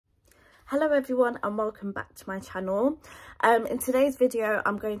Hello everyone and welcome back to my channel. In today's video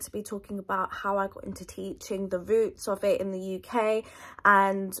I'm going to be talking about how I got into teaching, the roots of it in the UK,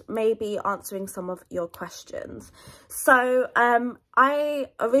 and maybe answering some of your questions. So I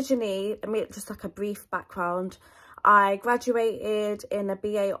originally, just like a brief background, I graduated in a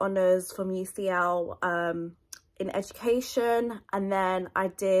BA Honours from UCL in education, and then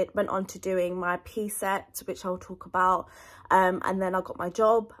I went on to doing my PCET, which I'll talk about, and then I got my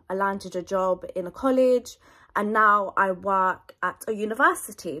job. I landed a job in a college, and now I work at a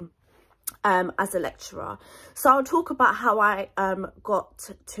university as a lecturer. So I'll talk about how I got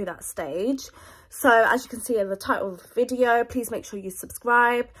to that stage. So as you can see in the title of the video, please make sure you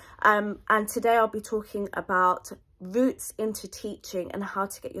subscribe, and today I'll be talking about routes into teaching and how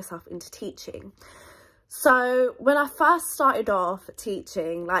to get yourself into teaching. So when I first started off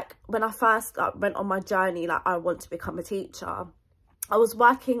teaching, like when I first went on my journey, like I want to become a teacher, I was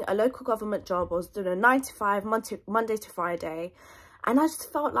working a local government job. I was doing a 9 to 5, Monday to Friday, and I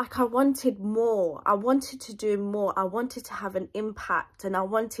just felt like I wanted more. I wanted to do more. I wanted to have an impact, and I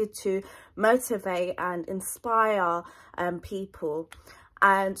wanted to motivate and inspire people.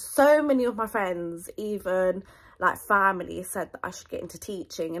 And so many of my friends, even like family, said that I should get into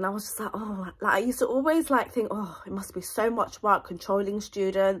teaching, and I was just like, oh, like I used to always like think, oh, it must be so much work controlling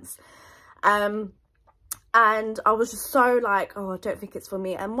students, and I was just so like, oh, I don't think it's for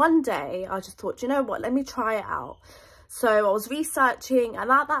me. And one day I just thought, you know what, let me try it out. So I was researching,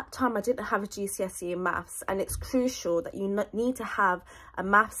 and at that time I didn't have a GCSE in maths, and it's crucial that you need to have a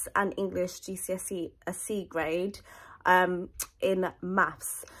maths and English GCSE, a C grade in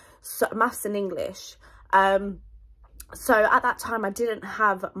maths, so maths and English. So at that time I didn't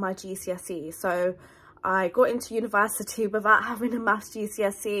have my GCSE, so I got into university without having a maths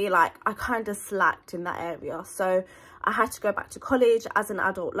GCSE. Like I kind of slacked in that area, so I had to go back to college as an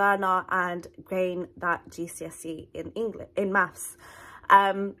adult learner and gain that GCSE in English, in maths.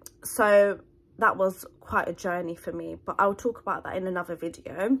 So that was quite a journey for me, but I'll talk about that in another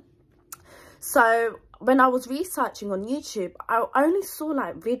video. So when I was researching on YouTube, I only saw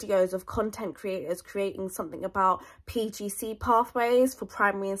like videos of content creators creating something about Pgce pathways for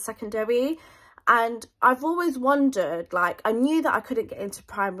primary and secondary. And I've always wondered, like, I knew that I couldn't get into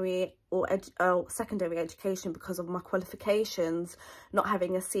primary or secondary education because of my qualifications, not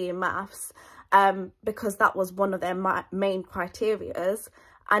having a C in maths, because that was one of their main criterias.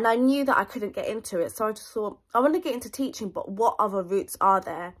 And I knew that I couldn't get into it. So I just thought, I want to get into teaching, but what other routes are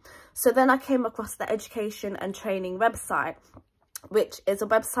there? So then I came across the education and training website, which is a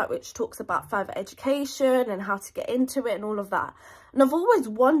website which talks about further education and how to get into it and all of that. And I've always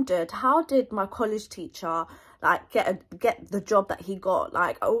wondered, how did my college teacher like get the job that he got?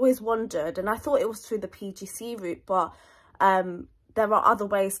 Like I always wondered, and I thought it was through the Pgce route, but there are other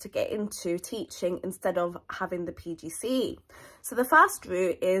ways to get into teaching instead of having the Pgce. So the first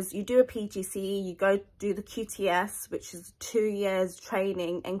route is you do a Pgce, you go do the QTS, which is 2 years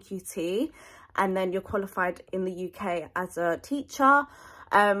training NQT, and then you're qualified in the UK as a teacher.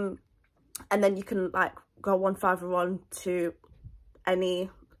 And then you can like go on further on to any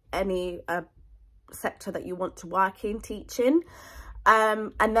sector that you want to work in teaching.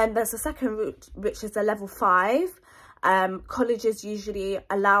 And then there's a second route, which is a level 5. Colleges usually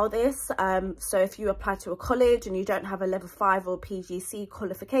allow this, so if you apply to a college and you don't have a level 5 or Pgce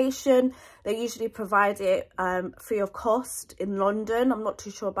qualification, they usually provide it free of cost in London. I'm not too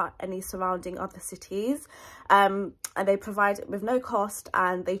sure about any surrounding other cities, and they provide it with no cost,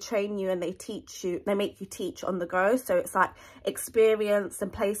 and they train you and they teach you, they make you teach on the go. So it's like experience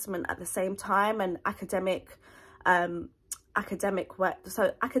and placement at the same time, and academic work,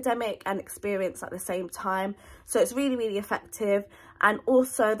 so academic and experience at the same time. So it's really, really effective. And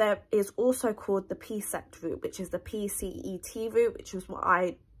also there is also called the PCET route, which is the PCET route, which is what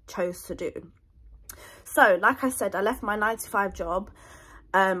I chose to do. So like I said, I left my 9 to 5 job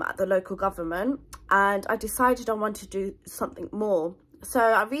at the local government, and I decided I wanted to do something more. So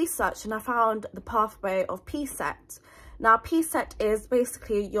I researched and I found the pathway of PCET. Now PCET is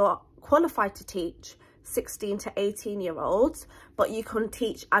basically you're qualified to teach 16 to 18 year olds, but you can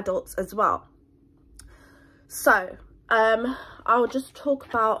teach adults as well. So I'll just talk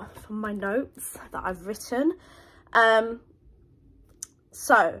about from my notes that I've written.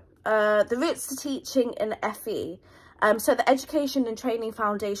 So the routes to teaching in FE. So the Education and Training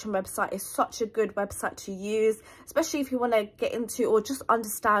Foundation website is such a good website to use, especially if you want to get into or just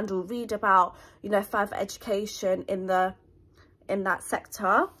understand or read about, you know, further education in that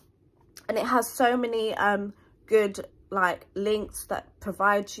sector. And it has so many good like links that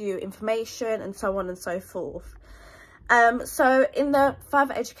provide you information and so on and so forth. So in the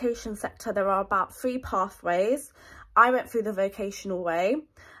further education sector, there are about 3 pathways. I went through the vocational way,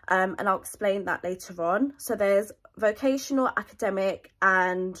 and I'll explain that later on. So there's vocational, academic,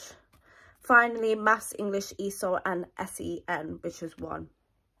 and finally maths, English, ESOL and SEN, which is 1.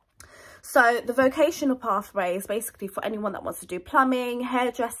 So the vocational pathway is basically for anyone that wants to do plumbing,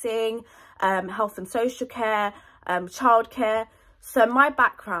 hairdressing, health and social care, childcare. So my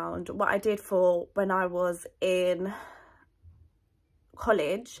background, what I did for when I was in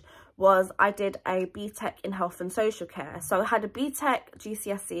college was I did a BTEC in health and social care. So I had a BTEC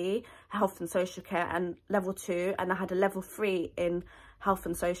GCSE health and social care and level 2, and I had a level 3 in health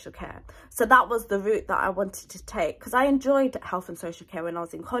and social care. So that was the route that I wanted to take, because I enjoyed health and social care when I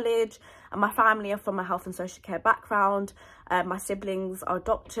was in college, and my family are from a health and social care background. My siblings are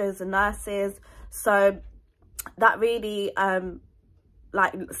doctors and nurses, so that really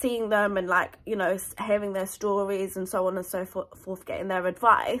like seeing them and, like, you know, hearing their stories and so on and so forth, getting their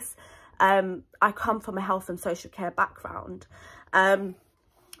advice. I come from a health and social care background,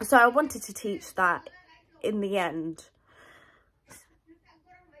 so I wanted to teach that in the end.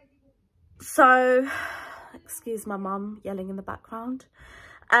 So, excuse my mum yelling in the background.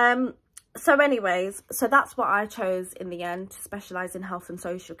 So anyways, so that's what I chose in the end, to specialise in health and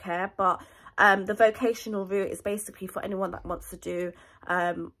social care. But the vocational route is basically for anyone that wants to do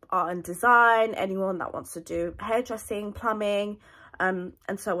art and design, anyone that wants to do hairdressing, plumbing, and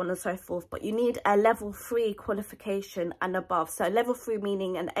so on and so forth. But you need a level 3 qualification and above. So level 3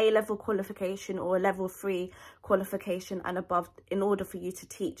 meaning an A-level qualification or a level 3 qualification and above in order for you to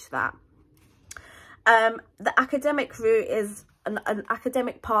teach that. The academic route is an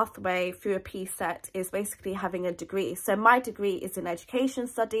academic pathway through a PCET is basically having a degree. So my degree is in education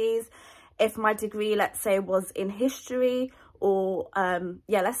studies. If my degree, let's say, was in history, or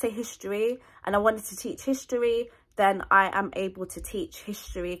let's say history, and I wanted to teach history, then I am able to teach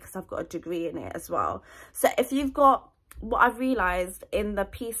history because I've got a degree in it as well. So if you've got, what I've realised in the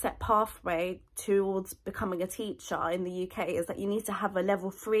PCET pathway towards becoming a teacher in the UK is that you need to have a level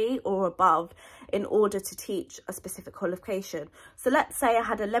 3 or above in order to teach a specific qualification. So let's say I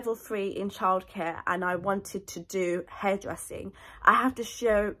had a level 3 in childcare and I wanted to do hairdressing. I have to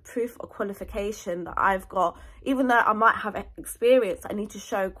show proof of qualification that I've got. Even though I might have experience, I need to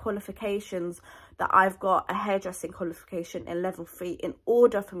show qualifications that I've got a hairdressing qualification in level 3 in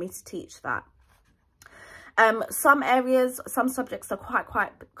order for me to teach that. Some areas, some subjects are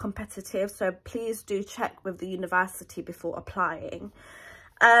quite competitive, so please do check with the university before applying.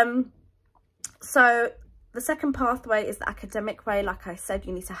 So the second pathway is the academic way. Like I said,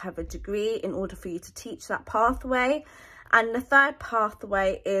 you need to have a degree in order for you to teach that pathway. And the third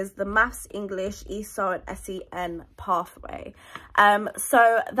pathway is the maths, English, ESOL and SEN pathway.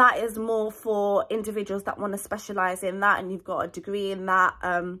 So that is more for individuals that want to specialise in that, and you've got a degree in that,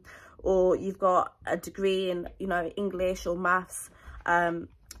 or you've got a degree in, you know, English or maths.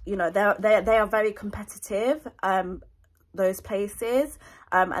 You know, they are very competitive, those places.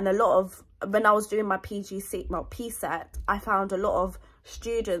 And a lot of, when I was doing my Pgce, well, PCET, I found a lot of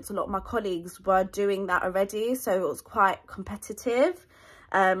students, a lot of my colleagues were doing that already, so it was quite competitive.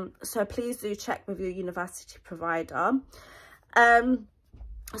 So please do check with your university provider.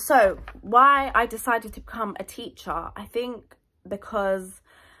 So why I decided to become a teacher, I think because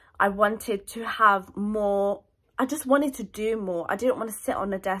I wanted to have more, I just wanted to do more. I didn't want to sit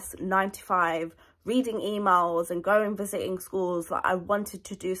on a desk 9 to 5 reading emails and going visiting schools. Like, I wanted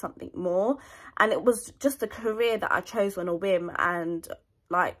to do something more, and it was just a career that I chose on a whim. And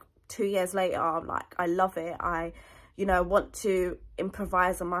like 2 years later, I'm like, I love it. I, you know, want to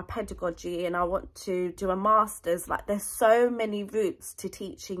improvise on my pedagogy, and I want to do a master's. Like, there's so many routes to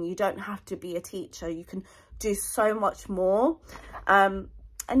teaching. You don't have to be a teacher. You can do so much more.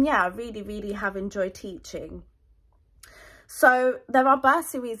 And yeah, I really have enjoyed teaching. So there are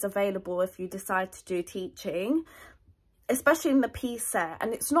bursaries available if you decide to do teaching, especially in the PCET.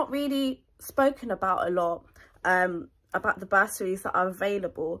 And it's not really spoken about a lot, about the bursaries that are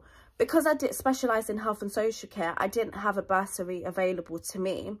available. Because I did specialise in health and social care, I didn't have a bursary available to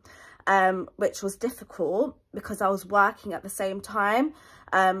me, which was difficult because I was working at the same time.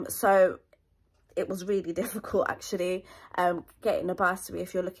 So it was really difficult, actually, getting a bursary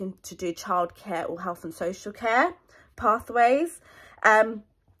if you're looking to do childcare or health and social care pathways.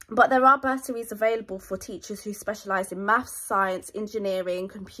 But there are bursaries available for teachers who specialise in maths, science, engineering,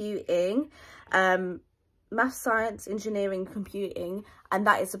 computing, maths, science, engineering, computing, and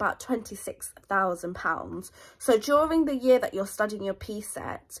that is about £26,000. So during the year that you're studying your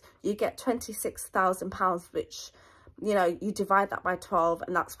PCET, you get £26,000, which, you know, you divide that by 12,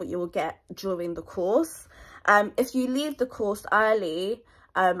 and that's what you will get during the course. If you leave the course early,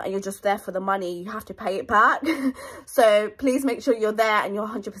 and you're just there for the money, you have to pay it back. So please make sure you're there and you're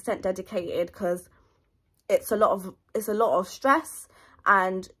 100% dedicated, because it's a lot of stress,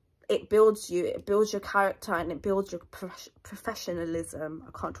 and it builds you, it builds your character, and it builds your professionalism.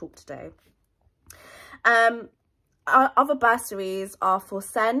 I can't talk today. Our other bursaries are for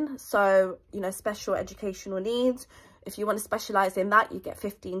SEN, so, you know, special educational needs. If you want to specialise in that, you get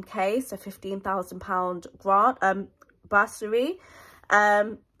 15k, so £15,000 grant, bursary.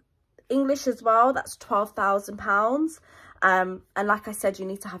 English as well, that's £12,000. And like I said, you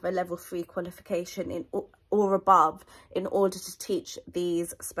need to have a level 3 qualification in or above in order to teach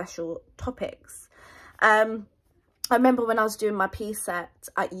these special topics. I remember when I was doing my PCET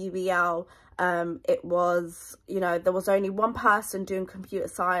at UEL, it was, you know, there was only one person doing computer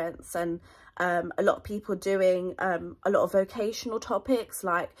science, and a lot of people doing a lot of vocational topics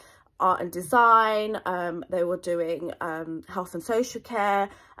like art and design. They were doing health and social care,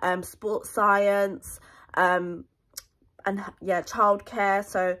 sports science, and yeah, childcare.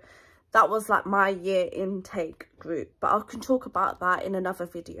 So that was like my year intake group, but I can talk about that in another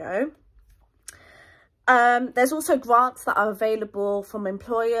video. There's also grants that are available from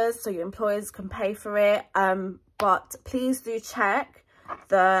employers, so your employers can pay for it, but please do check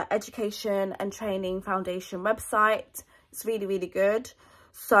the Education and Training Foundation website. It's really, really good,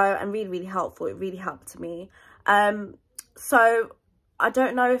 so, and really, really helpful. It really helped me. So I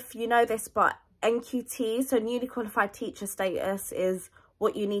don't know if you know this, but NQT, so newly qualified teacher status, is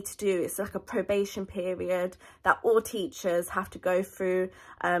what you need to do. It's like a probation period that all teachers have to go through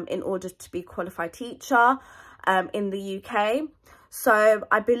in order to be qualified teacher in the UK. So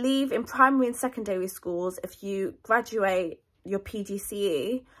I believe in primary and secondary schools, if you graduate your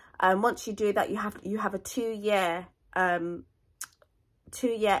Pgce, once you do that, you have a two-year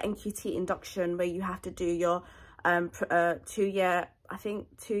NQT induction, where you have to do your two-year,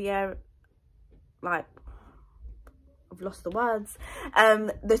 like, I've lost the words,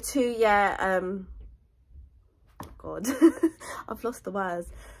 the 2-year, God, I've lost the words,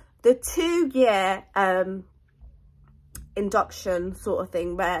 the 2-year induction sort of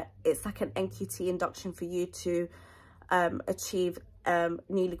thing, where it's like an NQT induction for you to achieve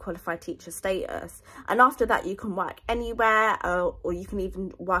newly qualified teacher status. And after that, you can work anywhere, or you can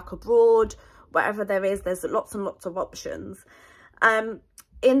even work abroad, wherever there is. There's lots and lots of options.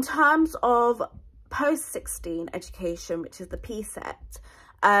 In terms of post-16 education, which is the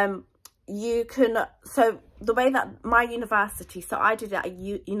PCET, you can, so the way that my university, so I did it at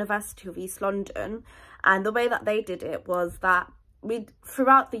University of East London, and the way that they did it was that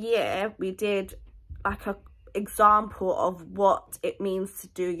throughout the year, we did like a example of what it means to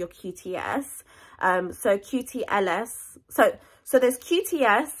do your QTS. So QTLS, so there's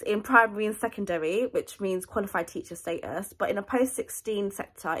QTS in primary and secondary, which means qualified teacher status, but in a post-16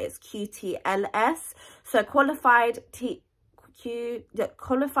 sector, it's QTLS, so qualified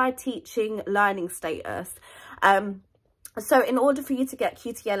teaching learning status. So in order for you to get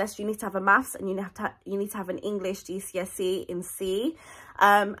QTLS, you need to have a maths, and you need to have an English GCSE in C,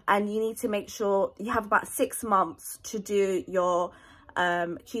 and you need to make sure you have about 6 months to do your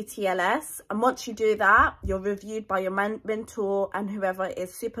QTLS. And once you do that, you're reviewed by your mentor and whoever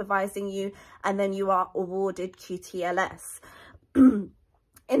is supervising you, and then you are awarded QTLS. In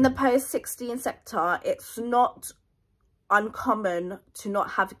the post-16 sector, it's not uncommon to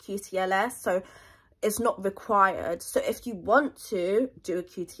not have a QTLS, so it's not required. So if you want to do a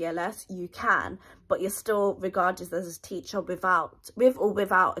QTLS, you can, but you're still regarded as a teacher with or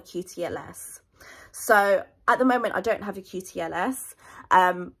without a QTLS. So at the moment, I don't have a QTLS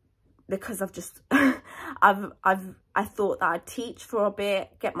because I've just I thought that I'd teach for a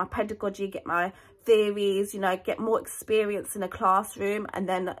bit, get my pedagogy, get my theories, you know, get more experience in a classroom, and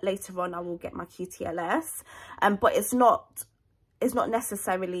then later on I will get my QTLS. But it's not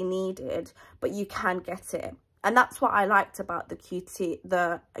necessarily needed, but you can get it. And that's what I liked about the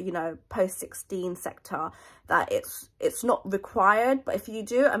you know, post-16 sector, that it's not required, but if you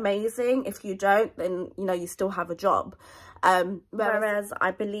do, amazing. If you don't, then, you know, you still have a job. Whereas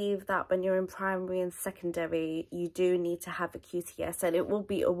I believe that when you're in primary and secondary, you do need to have a QTS, and it will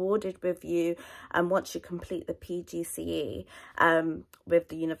be awarded with you once you complete the Pgce with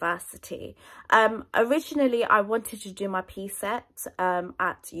the university. Originally, I wanted to do my PCET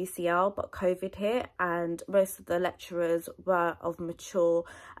at UCL, but COVID hit, and most of the lecturers were of mature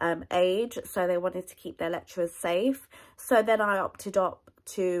age, so they wanted to keep their lecturers safe. So then I opted up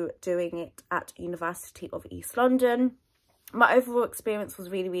to doing it at University of East London. my overall experience was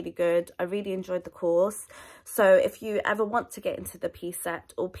really, really good. I really enjoyed the course. So if you ever want to get into the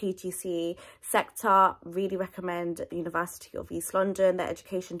PCET or Pgce sector, really recommend University of East London. The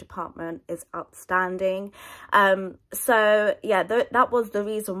education department is outstanding. So yeah, that was the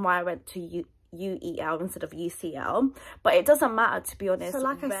reason why I went to UEL instead of UCL, but it doesn't matter, to be honest. So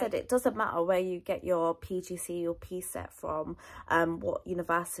like I said, it doesn't matter where you get your Pgce or PCET from, what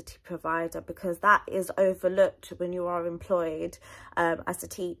university provider, because that is overlooked when you are employed as a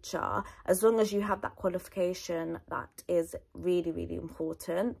teacher. As long as you have that qualification, that is really, really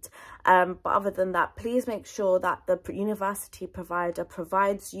important. But other than that, please make sure that the university provider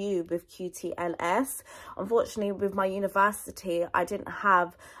provides you with QTLS. Unfortunately, with my university, I didn't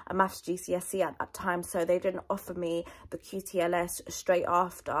have a maths GCSE at that time, so they didn't offer me the QTLS straight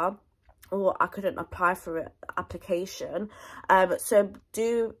after, or I couldn't apply for it application. So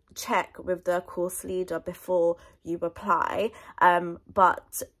do check with the course leader before you apply,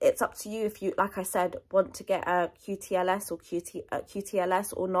 but it's up to you if you, like I said, want to get a QTLS or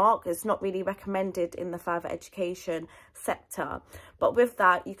QTLS or not. It's not really recommended in the further education sector, but with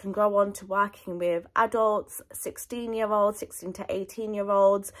that you can go on to working with adults, 16 to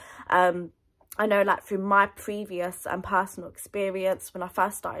 18-year-olds. I know, like, through my previous and personal experience, when I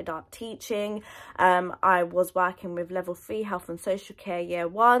first started out teaching, I was working with level 3 health and social care year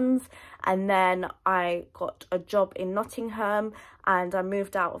 1s, and then I got a job in Nottingham and I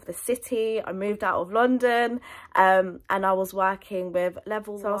moved out of the city. I moved out of London, and I was working with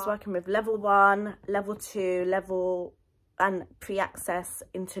level 1, level 2, level and pre-access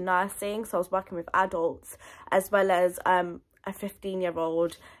into nursing. So I was working with adults as well as a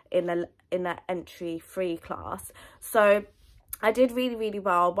 15-year-old in an entry 3 class. So I did really, really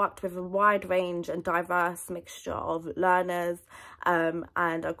well. Worked with a wide range and diverse mixture of learners, and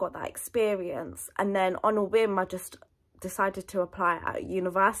I got that experience. And then on a whim, I just decided to apply at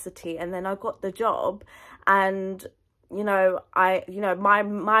university, and then I got the job. And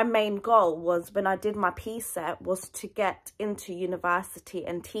my main goal was, when I did my PCET, was to get into university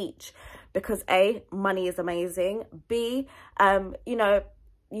and teach, because A, money is amazing, B,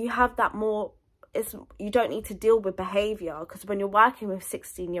 you have that more, you don't need to deal with behavior, because when you're working with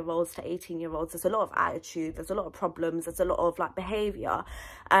 16-year-olds to 18-year-olds, there's a lot of attitude, there's a lot of problems, there's a lot of like behavior,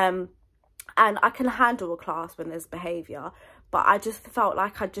 and I can handle a class when there's behavior, but I just felt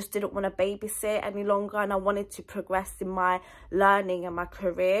like I just didn't want to babysit any longer, and I wanted to progress in my learning and my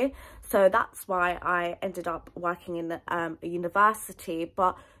career. So that's why I ended up working in a university.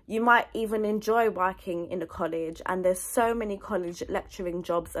 But you might even enjoy working in a college, and there's so many college lecturing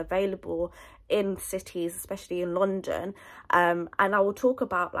jobs available in cities, especially in London, and I will talk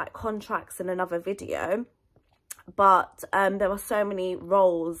about like contracts in another video. But there are so many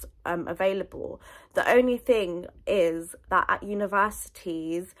roles available. The only thing is that at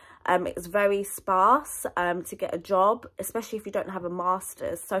universities, it's very sparse to get a job, especially if you don't have a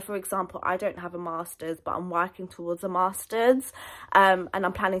master's. So for example, I don't have a master's, but I'm working towards a master's, and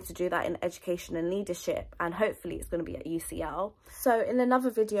I'm planning to do that in education and leadership, and hopefully it's going to be at UCL. So in another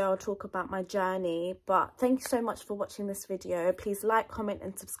video, I'll talk about my journey. But thank you so much for watching this video. Please like, comment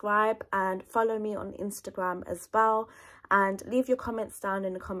and subscribe, and follow me on Instagram as well, and leave your comments down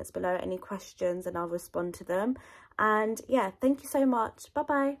in the comments below, any questions, and I'll respond to them. And yeah, thank you so much. Bye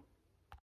bye.